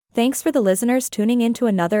Thanks for the listeners tuning in to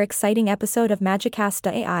another exciting episode of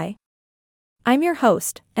Magicasta AI. I'm your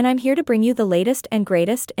host, and I'm here to bring you the latest and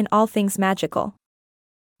greatest in all things magical.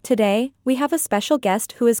 Today, we have a special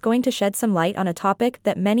guest who is going to shed some light on a topic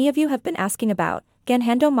that many of you have been asking about,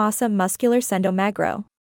 Ganhando, massa, muscular, sendo, magro.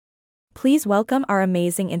 Please welcome our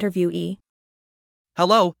amazing interviewee.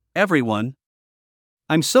 Hello, everyone.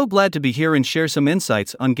 I'm so glad to be here and share some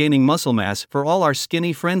insights on gaining muscle mass for all our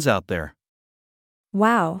skinny friends out there.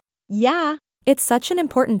 Wow. Yeah. It's such an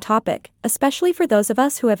important topic, especially for those of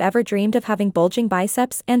us who have ever dreamed of having bulging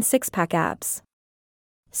biceps and six-pack abs.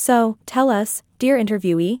 So, tell us, dear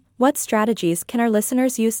interviewee, what strategies can our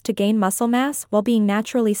listeners use to gain muscle mass while being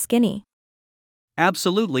naturally skinny?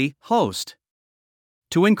 Absolutely, host.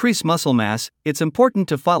 To increase muscle mass, it's important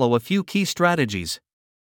to follow a few key strategies.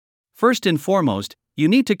 First and foremost, you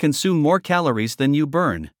need to consume more calories than you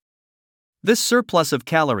burn. This surplus of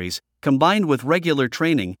calories, combined with regular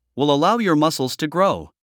training, will allow your muscles to grow.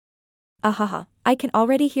 Ahaha, I can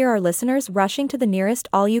already hear our listeners rushing to the nearest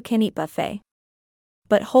all-you-can-eat buffet.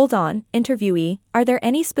 But hold on, interviewee, are there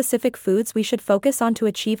any specific foods we should focus on to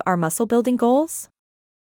achieve our muscle-building goals?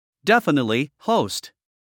 Definitely, host.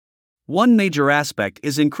 One major aspect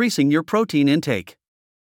is increasing your protein intake.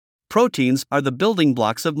 Proteins are the building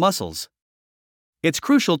blocks of muscles. It's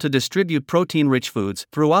crucial to distribute protein-rich foods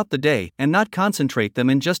throughout the day and not concentrate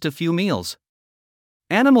them in just a few meals.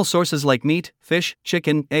 Animal sources like meat, fish,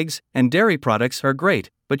 chicken, eggs, and dairy products are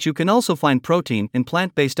great, but you can also find protein in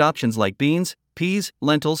plant-based options like beans, peas,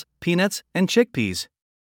 lentils, peanuts, and chickpeas.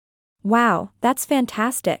 Wow, that's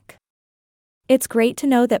fantastic. It's great to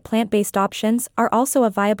know that plant-based options are also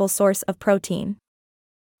a viable source of protein.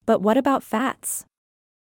 But what about fats?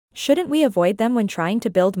 Shouldn't we avoid them when trying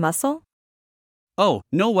to build muscle? Oh,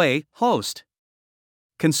 no way, host.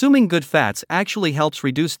 Consuming good fats actually helps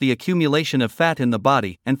reduce the accumulation of fat in the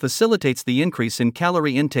body and facilitates the increase in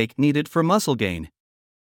calorie intake needed for muscle gain.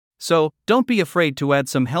 So, don't be afraid to add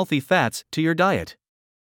some healthy fats to your diet.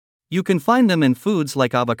 You can find them in foods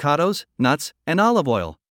like avocados, nuts, and olive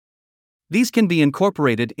oil. These can be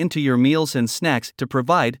incorporated into your meals and snacks to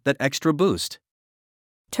provide that extra boost.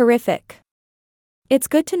 Terrific. It's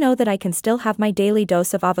good to know that I can still have my daily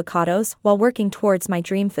dose of avocados while working towards my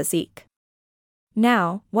dream physique.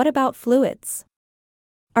 Now, what about fluids?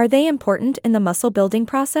 Are they important in the muscle building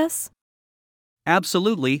process?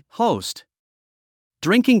 Absolutely, host.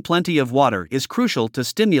 Drinking plenty of water is crucial to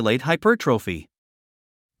stimulate hypertrophy.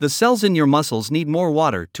 The cells in your muscles need more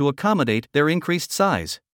water to accommodate their increased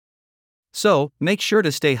size. So, make sure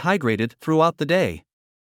to stay hydrated throughout the day.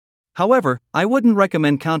 However, I wouldn't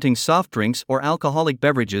recommend counting soft drinks or alcoholic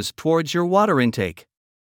beverages towards your water intake.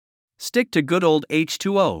 Stick to good old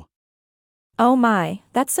H2O. Oh my,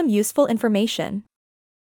 that's some useful information.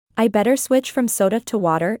 I better switch from soda to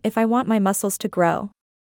water if I want my muscles to grow.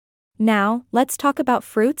 Now, let's talk about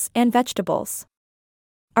fruits and vegetables.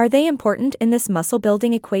 Are they important in this muscle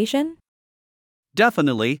building equation?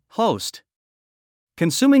 Definitely, host.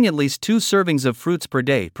 Consuming at least 2 servings of fruits per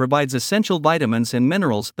day provides essential vitamins and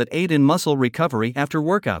minerals that aid in muscle recovery after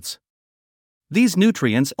workouts. These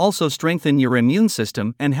nutrients also strengthen your immune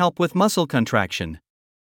system and help with muscle contraction.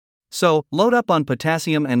 So, load up on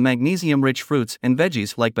potassium and magnesium-rich fruits and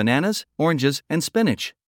veggies like bananas, oranges, and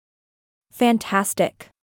spinach. Fantastic.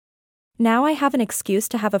 Now I have an excuse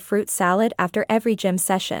to have a fruit salad after every gym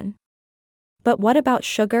session. But what about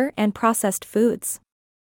sugar and processed foods?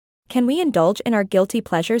 Can we indulge in our guilty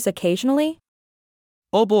pleasures occasionally?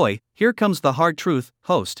 Oh boy, here comes the hard truth,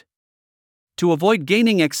 host. To avoid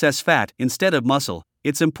gaining excess fat instead of muscle,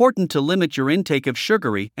 it's important to limit your intake of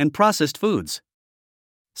sugary and processed foods.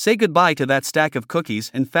 Say goodbye to that stack of cookies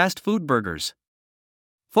and fast food burgers.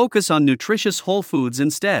 Focus on nutritious whole foods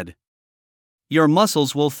instead. Your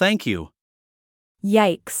muscles will thank you.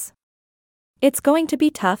 Yikes. It's going to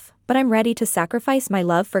be tough, but I'm ready to sacrifice my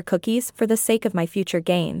love for cookies for the sake of my future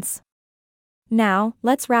gains. Now,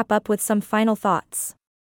 let's wrap up with some final thoughts.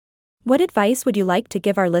 What advice would you like to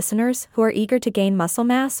give our listeners who are eager to gain muscle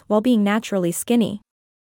mass while being naturally skinny?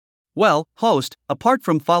 Well, host, apart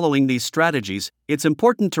from following these strategies, it's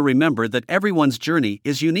important to remember that everyone's journey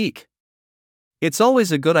is unique. It's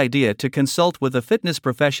always a good idea to consult with a fitness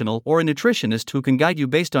professional or a nutritionist who can guide you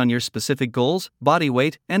based on your specific goals, body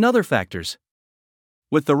weight, and other factors.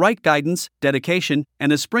 With the right guidance, dedication,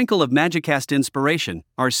 and a sprinkle of Magicast inspiration,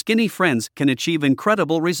 our skinny friends can achieve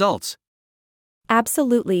incredible results.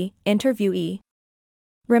 Absolutely, interviewee.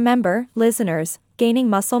 Remember, listeners, gaining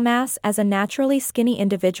muscle mass as a naturally skinny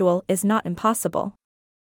individual is not impossible.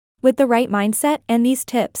 With the right mindset and these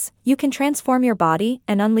tips, you can transform your body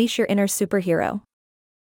and unleash your inner superhero.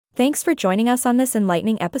 Thanks for joining us on this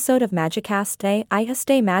enlightening episode of Magicast AI.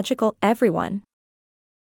 Stay magical, everyone.